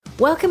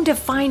Welcome to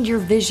Find Your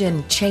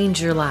Vision,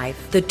 Change Your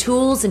Life, the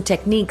tools and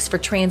techniques for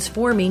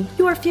transforming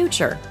your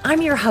future.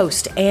 I'm your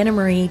host, Anna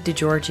Marie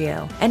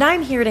DiGiorgio, and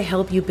I'm here to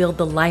help you build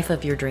the life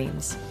of your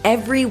dreams.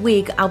 Every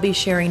week, I'll be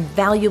sharing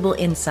valuable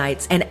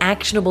insights and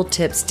actionable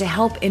tips to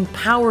help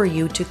empower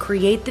you to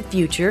create the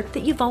future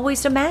that you've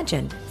always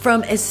imagined.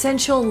 From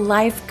essential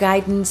life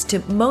guidance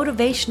to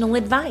motivational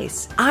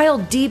advice, I'll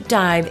deep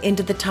dive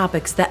into the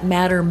topics that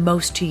matter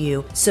most to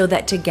you so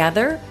that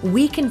together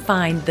we can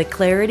find the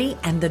clarity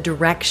and the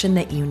direction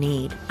that you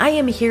need. I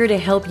am here to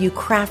help you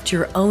craft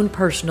your own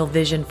personal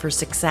vision for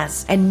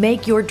success and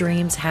make your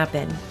dreams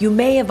happen. You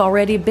may have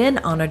already been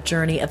on a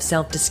journey of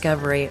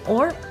self-discovery,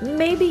 or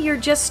maybe you're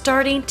just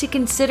starting to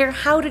consider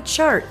how to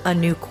chart a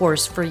new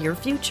course for your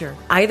future.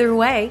 Either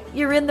way,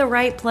 you're in the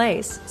right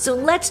place. So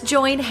let's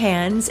join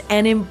hands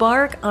and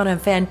embark on a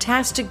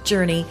fantastic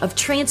journey of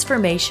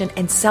transformation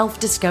and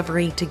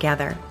self-discovery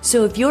together.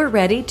 So if you're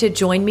ready to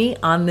join me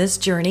on this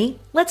journey,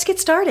 let's get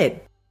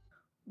started.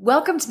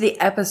 Welcome to the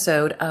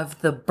episode of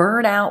the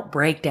Burnout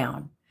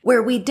Breakdown,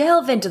 where we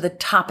delve into the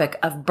topic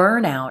of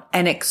burnout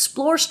and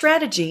explore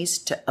strategies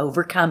to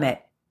overcome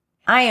it.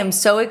 I am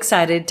so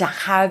excited to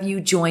have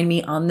you join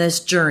me on this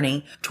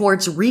journey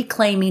towards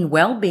reclaiming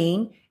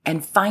well-being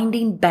and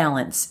finding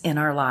balance in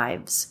our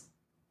lives.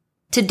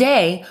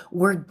 Today,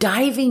 we're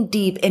diving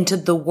deep into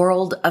the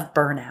world of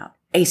burnout,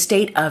 a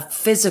state of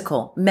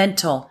physical,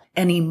 mental,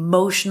 and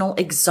emotional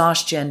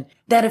exhaustion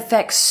that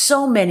affects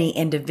so many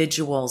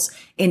individuals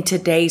in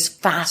today's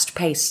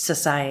fast-paced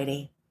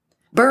society.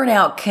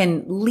 Burnout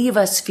can leave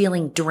us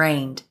feeling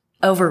drained,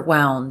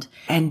 overwhelmed,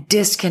 and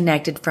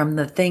disconnected from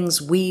the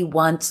things we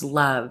once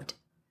loved.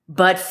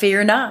 But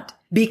fear not,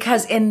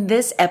 because in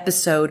this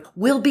episode,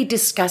 we'll be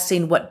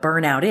discussing what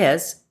burnout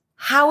is,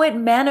 how it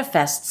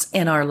manifests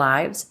in our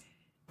lives,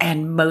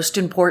 and most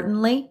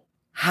importantly,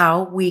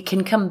 how we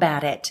can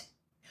combat it.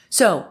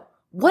 So,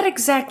 what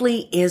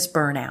exactly is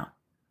burnout?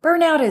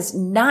 Burnout is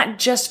not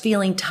just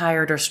feeling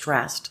tired or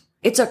stressed.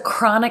 It's a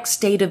chronic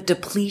state of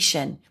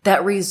depletion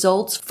that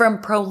results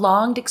from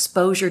prolonged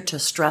exposure to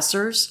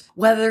stressors,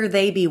 whether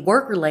they be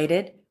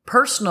work-related,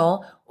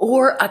 personal,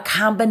 or a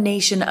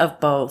combination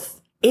of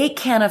both. It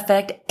can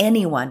affect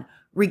anyone,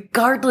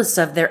 regardless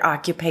of their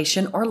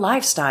occupation or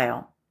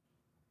lifestyle.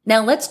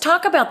 Now let's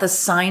talk about the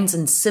signs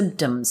and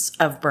symptoms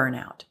of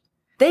burnout.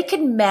 They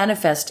can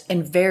manifest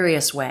in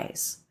various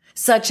ways,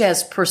 such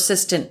as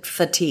persistent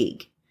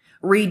fatigue,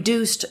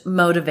 reduced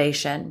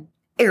motivation,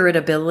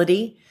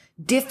 irritability,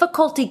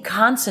 difficulty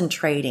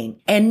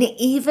concentrating, and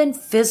even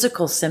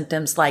physical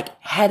symptoms like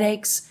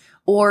headaches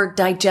or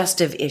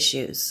digestive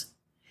issues.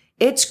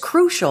 It's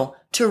crucial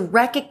to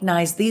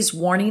recognize these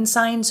warning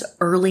signs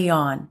early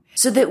on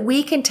so that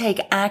we can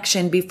take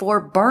action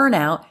before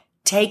burnout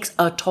takes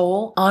a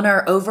toll on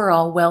our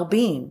overall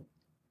well-being.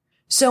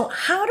 So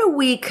how do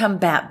we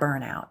combat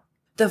burnout?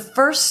 The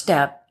first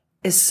step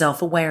is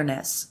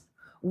self-awareness.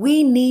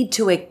 We need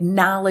to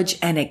acknowledge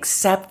and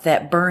accept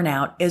that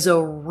burnout is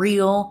a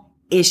real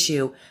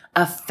issue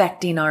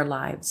affecting our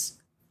lives.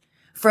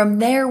 From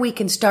there, we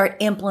can start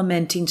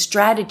implementing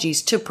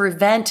strategies to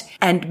prevent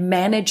and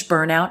manage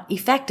burnout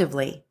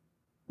effectively.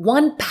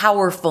 One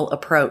powerful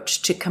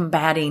approach to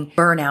combating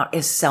burnout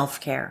is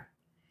self-care.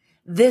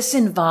 This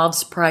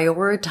involves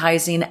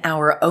prioritizing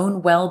our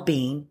own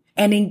well-being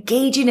and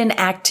engaging in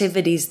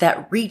activities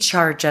that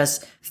recharge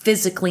us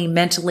physically,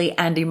 mentally,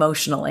 and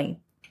emotionally.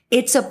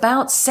 It's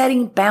about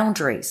setting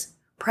boundaries,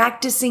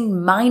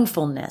 practicing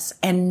mindfulness,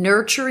 and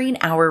nurturing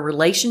our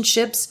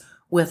relationships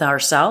with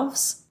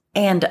ourselves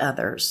and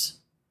others.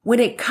 When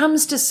it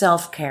comes to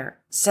self-care,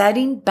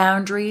 setting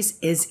boundaries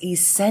is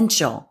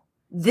essential.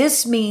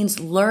 This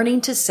means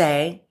learning to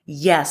say,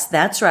 yes,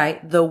 that's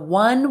right, the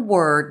one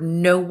word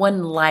no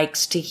one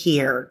likes to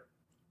hear: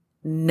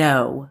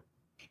 no.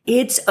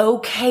 It's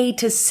okay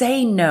to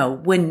say no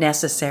when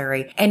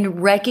necessary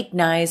and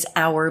recognize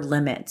our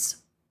limits.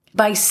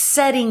 By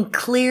setting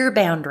clear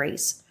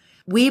boundaries,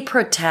 we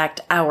protect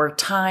our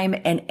time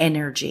and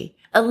energy,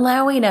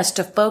 allowing us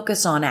to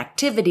focus on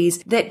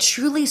activities that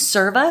truly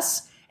serve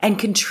us and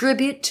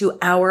contribute to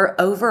our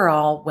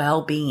overall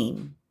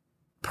well-being.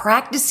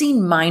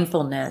 Practicing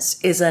mindfulness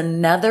is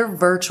another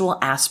virtual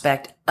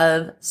aspect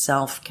of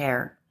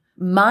self-care.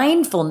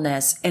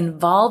 Mindfulness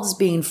involves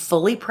being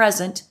fully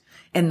present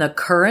in the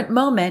current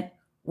moment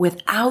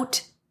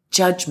without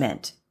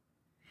judgment.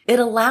 It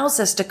allows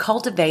us to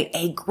cultivate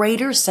a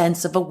greater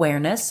sense of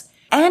awareness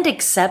and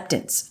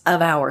acceptance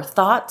of our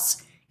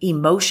thoughts,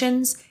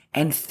 emotions,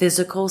 and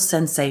physical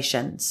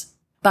sensations.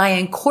 By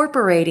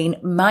incorporating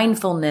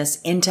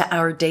mindfulness into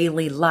our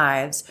daily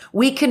lives,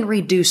 we can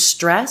reduce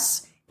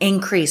stress,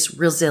 increase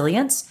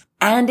resilience,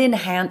 and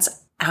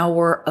enhance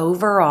our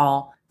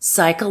overall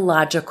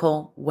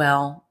psychological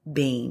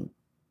well-being.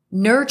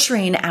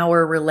 Nurturing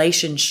our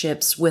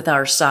relationships with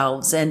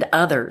ourselves and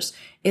others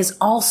is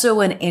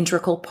also an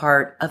integral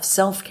part of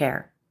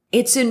self-care.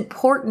 It's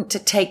important to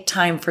take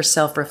time for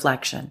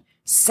self-reflection,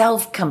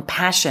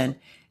 self-compassion,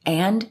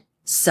 and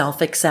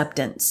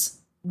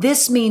self-acceptance.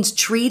 This means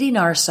treating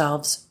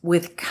ourselves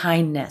with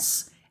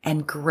kindness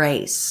and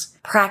grace,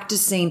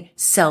 practicing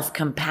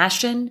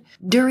self-compassion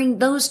during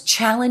those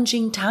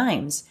challenging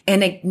times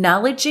and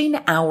acknowledging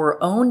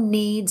our own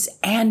needs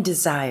and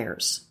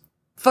desires.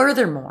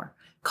 Furthermore,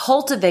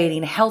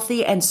 cultivating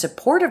healthy and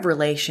supportive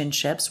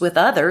relationships with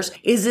others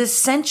is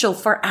essential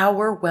for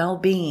our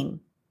well-being.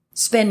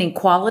 Spending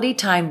quality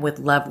time with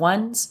loved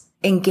ones,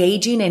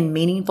 engaging in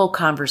meaningful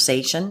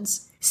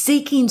conversations,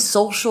 seeking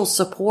social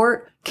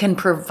support can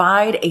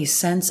provide a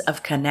sense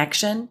of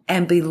connection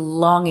and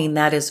belonging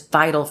that is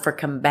vital for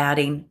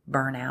combating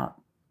burnout.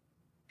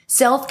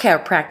 Self-care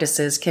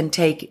practices can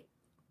take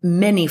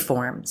many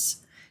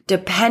forms,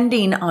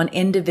 depending on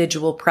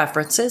individual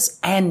preferences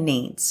and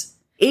needs.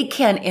 It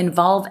can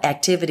involve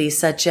activities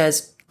such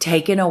as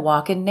taking a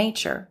walk in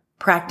nature,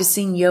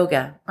 practicing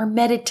yoga or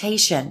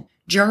meditation,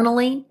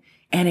 journaling,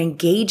 and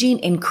engaging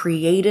in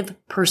creative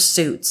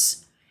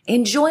pursuits,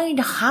 enjoying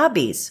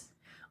hobbies,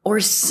 or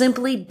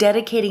simply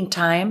dedicating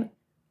time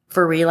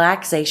for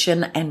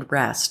relaxation and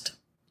rest.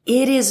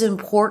 It is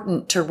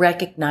important to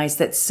recognize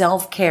that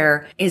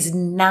self-care is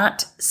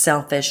not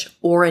selfish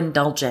or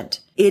indulgent.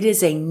 It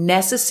is a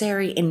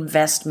necessary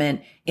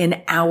investment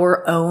in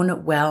our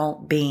own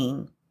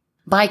well-being.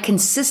 By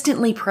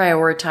consistently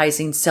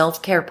prioritizing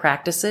self-care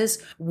practices,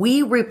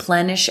 we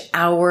replenish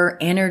our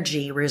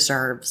energy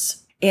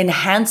reserves,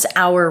 enhance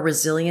our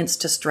resilience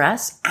to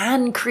stress,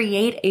 and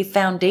create a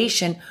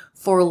foundation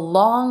for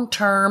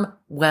long-term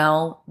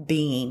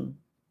well-being.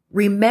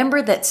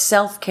 Remember that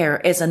self-care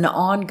is an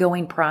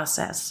ongoing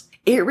process.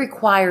 It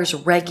requires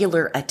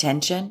regular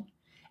attention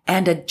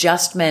and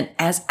adjustment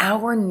as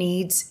our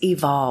needs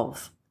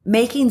evolve.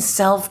 Making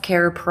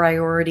self-care a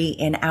priority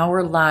in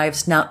our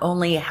lives not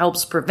only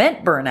helps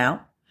prevent burnout,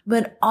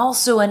 but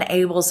also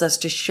enables us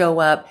to show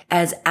up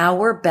as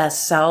our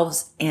best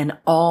selves in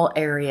all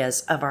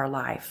areas of our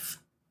life.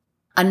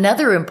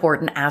 Another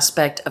important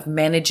aspect of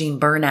managing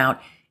burnout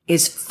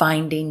is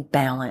finding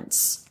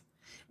balance.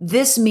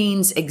 This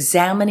means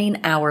examining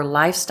our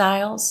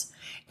lifestyles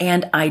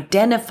and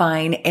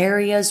identifying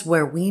areas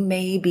where we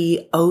may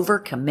be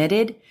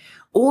overcommitted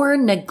or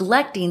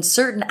neglecting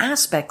certain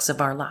aspects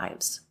of our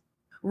lives.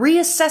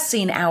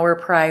 Reassessing our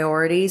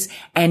priorities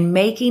and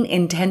making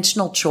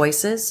intentional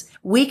choices,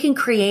 we can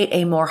create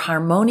a more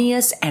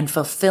harmonious and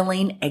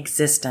fulfilling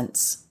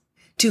existence.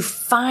 To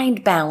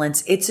find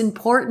balance, it's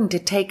important to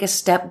take a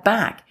step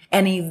back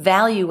and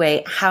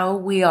evaluate how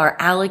we are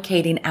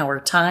allocating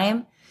our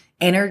time,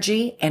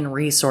 energy, and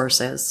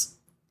resources.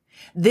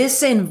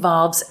 This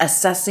involves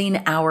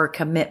assessing our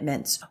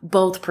commitments,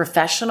 both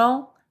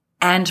professional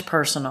and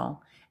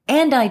personal,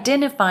 and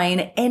identifying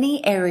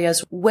any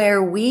areas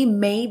where we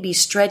may be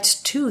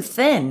stretched too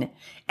thin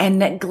and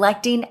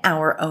neglecting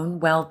our own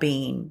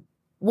well-being.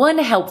 One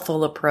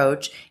helpful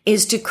approach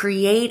is to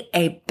create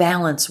a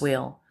balance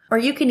wheel, or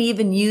you can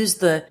even use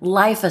the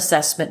life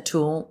assessment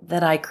tool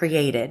that I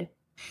created.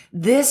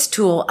 This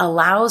tool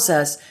allows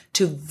us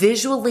to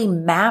visually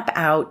map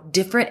out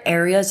different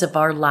areas of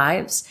our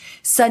lives,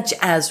 such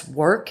as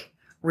work,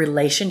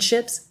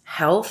 relationships,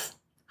 health,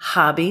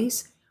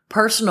 hobbies,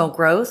 personal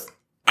growth,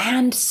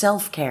 and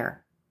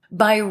self-care.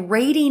 By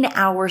rating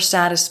our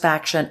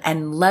satisfaction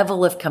and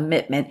level of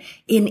commitment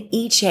in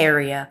each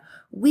area,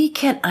 we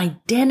can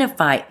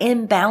identify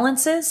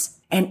imbalances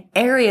and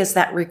areas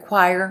that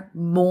require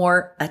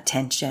more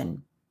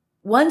attention.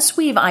 Once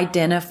we've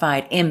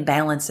identified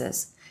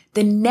imbalances,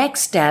 the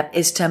next step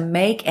is to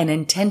make an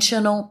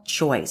intentional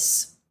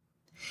choice.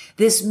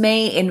 This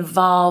may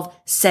involve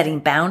setting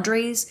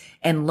boundaries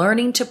and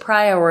learning to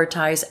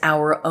prioritize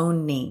our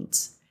own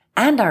needs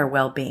and our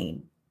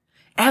well-being.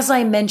 As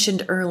I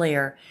mentioned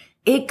earlier,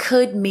 it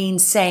could mean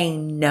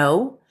saying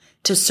no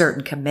to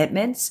certain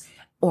commitments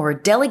or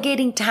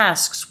delegating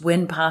tasks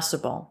when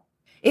possible.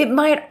 It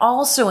might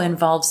also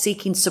involve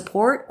seeking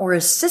support or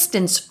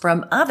assistance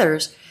from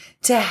others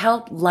to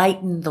help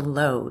lighten the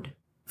load.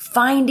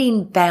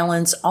 Finding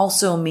balance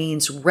also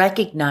means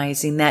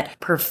recognizing that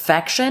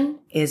perfection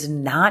is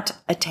not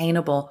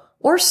attainable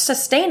or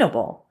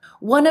sustainable.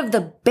 One of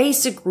the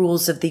basic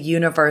rules of the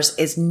universe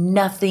is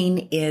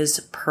nothing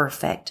is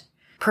perfect.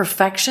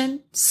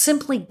 Perfection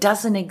simply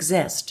doesn't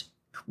exist.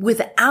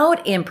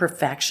 Without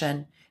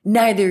imperfection,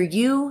 neither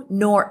you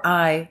nor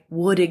I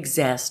would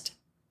exist.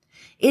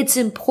 It's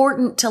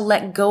important to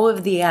let go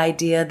of the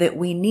idea that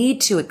we need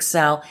to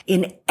excel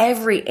in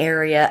every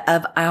area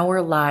of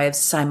our lives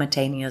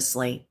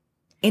simultaneously.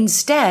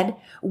 Instead,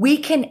 we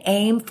can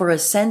aim for a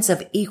sense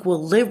of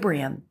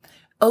equilibrium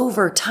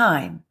over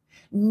time,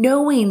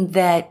 knowing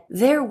that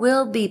there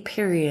will be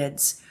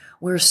periods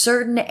where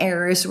certain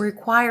areas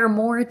require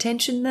more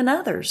attention than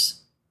others.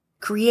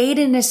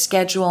 Creating a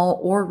schedule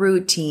or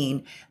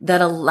routine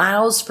that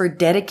allows for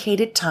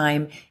dedicated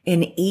time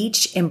in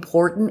each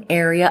important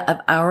area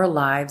of our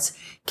lives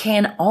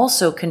can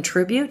also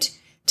contribute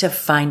to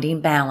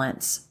finding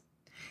balance.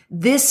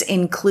 This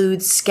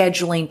includes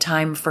scheduling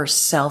time for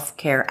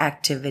self-care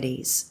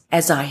activities,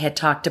 as I had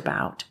talked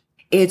about.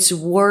 It's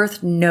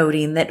worth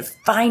noting that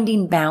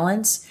finding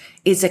balance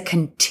is a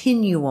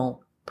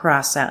continual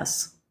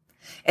process.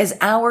 As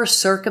our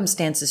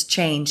circumstances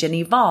change and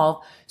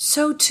evolve,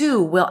 so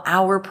too will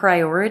our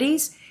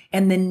priorities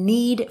and the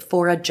need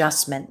for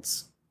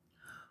adjustments.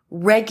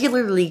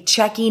 Regularly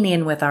checking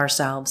in with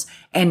ourselves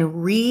and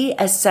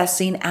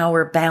reassessing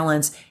our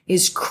balance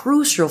is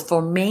crucial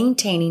for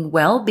maintaining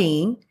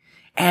well-being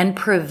and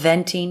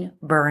preventing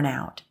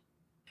burnout.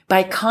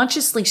 By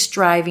consciously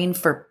striving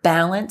for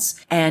balance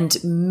and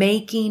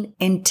making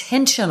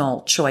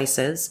intentional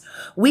choices,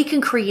 we can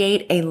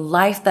create a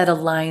life that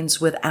aligns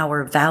with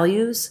our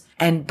values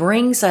and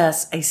brings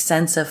us a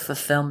sense of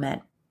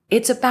fulfillment.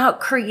 It's about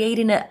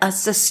creating a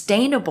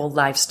sustainable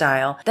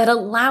lifestyle that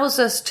allows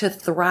us to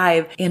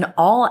thrive in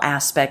all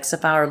aspects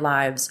of our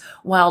lives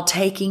while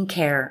taking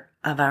care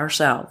of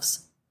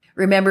ourselves.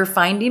 Remember,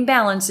 finding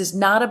balance is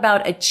not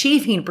about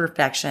achieving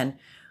perfection,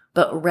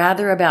 but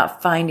rather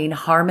about finding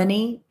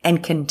harmony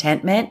and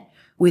contentment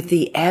with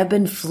the ebb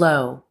and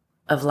flow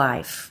of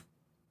life.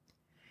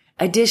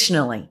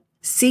 Additionally,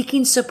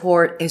 seeking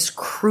support is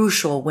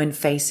crucial when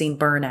facing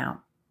burnout.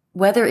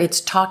 Whether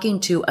it's talking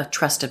to a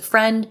trusted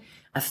friend,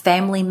 a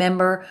family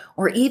member,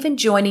 or even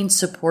joining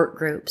support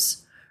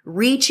groups,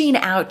 reaching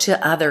out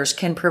to others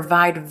can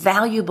provide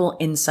valuable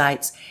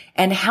insights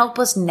and help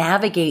us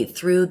navigate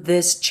through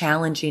this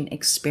challenging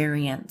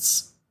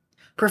experience.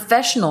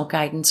 Professional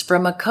guidance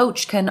from a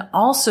coach can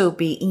also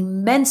be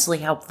immensely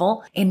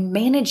helpful in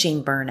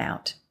managing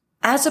burnout.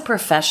 As a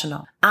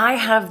professional, I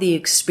have the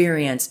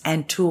experience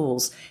and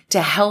tools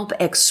to help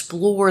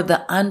explore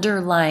the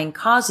underlying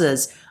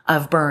causes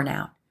of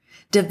burnout,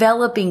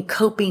 developing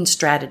coping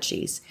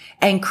strategies,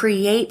 and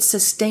create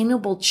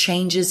sustainable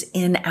changes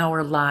in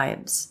our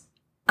lives.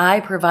 I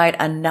provide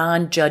a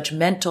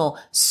non-judgmental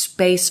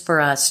space for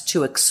us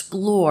to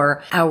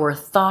explore our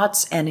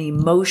thoughts and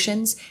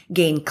emotions,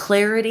 gain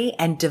clarity,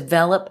 and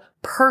develop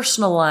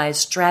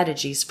personalized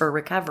strategies for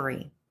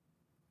recovery.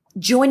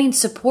 Joining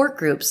support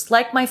groups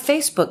like my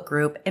Facebook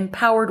group,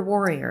 Empowered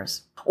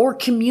Warriors, or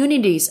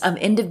communities of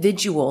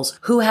individuals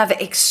who have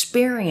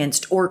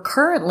experienced or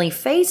currently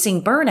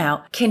facing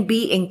burnout can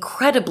be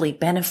incredibly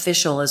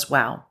beneficial as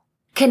well.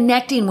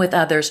 Connecting with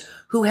others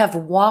who have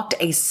walked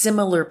a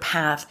similar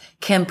path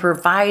can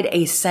provide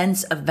a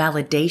sense of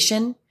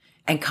validation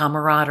and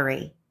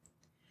camaraderie.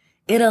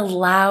 It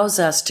allows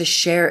us to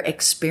share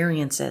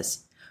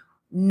experiences,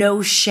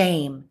 no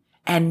shame,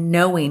 and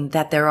knowing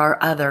that there are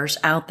others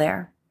out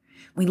there.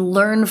 We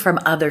learn from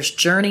others'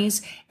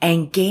 journeys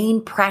and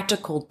gain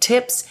practical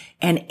tips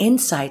and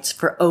insights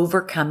for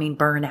overcoming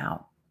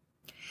burnout.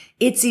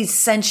 It's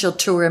essential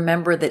to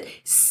remember that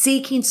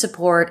seeking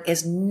support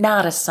is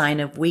not a sign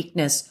of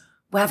weakness,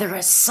 rather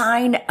a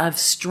sign of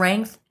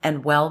strength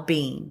and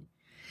well-being.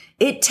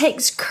 It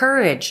takes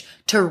courage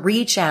to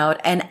reach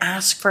out and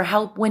ask for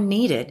help when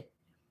needed.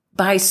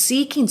 By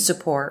seeking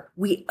support,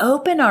 we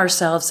open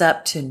ourselves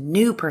up to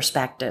new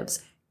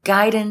perspectives,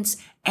 guidance,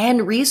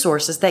 and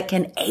resources that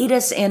can aid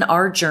us in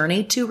our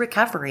journey to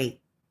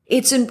recovery.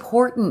 It's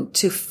important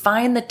to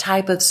find the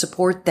type of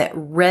support that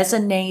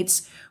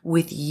resonates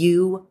with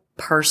you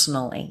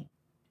personally.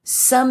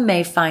 Some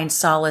may find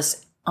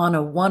solace on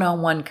a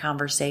one-on-one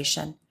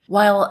conversation,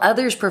 while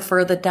others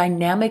prefer the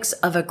dynamics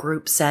of a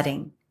group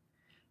setting.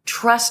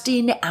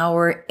 Trusting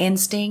our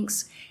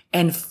instincts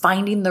and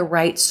finding the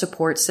right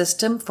support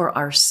system for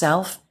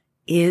ourselves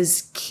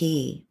is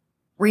key.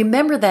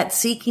 Remember that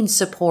seeking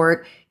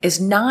support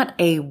is not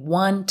a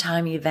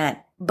one-time event,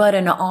 but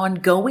an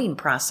ongoing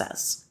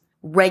process.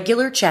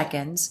 Regular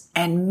check-ins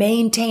and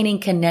maintaining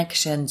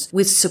connections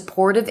with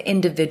supportive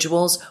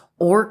individuals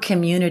or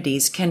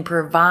communities can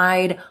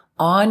provide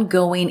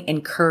ongoing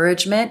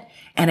encouragement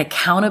and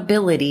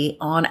accountability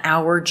on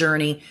our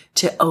journey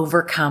to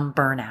overcome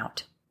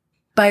burnout.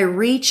 By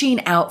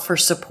reaching out for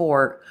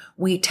support,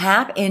 we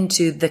tap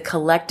into the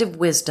collective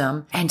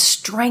wisdom and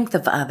strength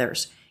of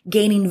others,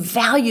 gaining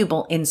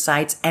valuable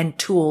insights and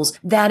tools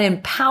that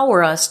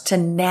empower us to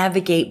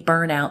navigate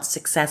burnout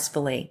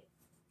successfully.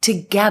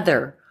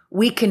 Together,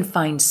 we can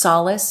find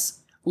solace,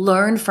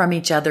 learn from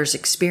each other's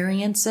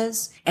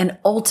experiences, and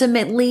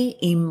ultimately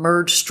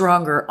emerge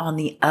stronger on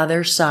the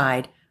other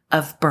side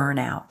of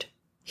burnout.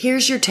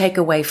 Here's your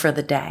takeaway for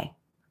the day.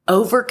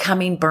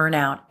 Overcoming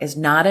burnout is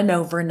not an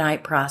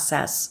overnight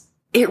process.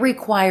 It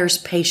requires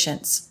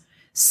patience,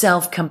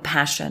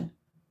 self-compassion,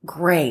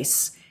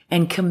 grace,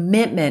 and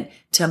commitment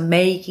to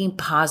making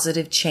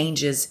positive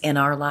changes in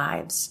our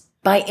lives.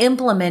 By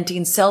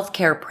implementing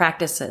self-care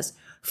practices,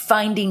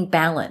 finding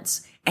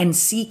balance, and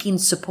seeking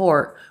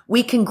support,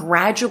 we can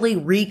gradually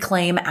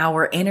reclaim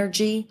our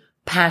energy,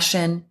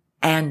 passion,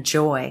 and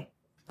joy.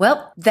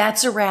 Well,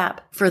 that's a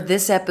wrap for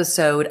this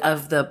episode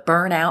of the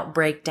Burnout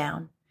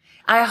Breakdown.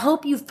 I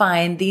hope you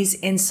find these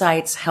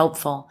insights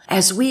helpful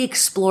as we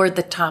explore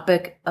the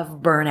topic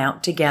of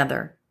burnout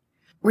together.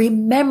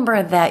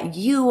 Remember that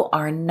you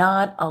are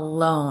not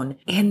alone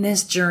in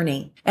this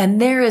journey, and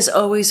there is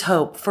always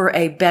hope for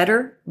a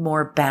better,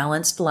 more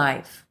balanced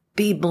life.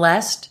 Be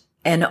blessed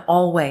and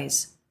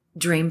always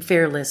dream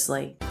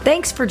fearlessly.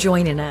 Thanks for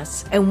joining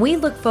us, and we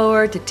look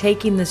forward to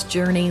taking this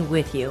journey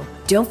with you.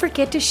 Don't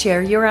forget to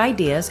share your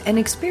ideas and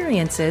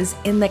experiences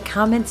in the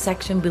comment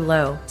section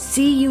below.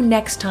 See you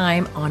next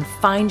time on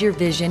Find Your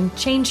Vision,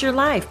 Change Your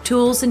Life,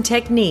 Tools and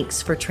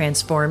Techniques for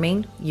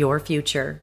Transforming Your Future.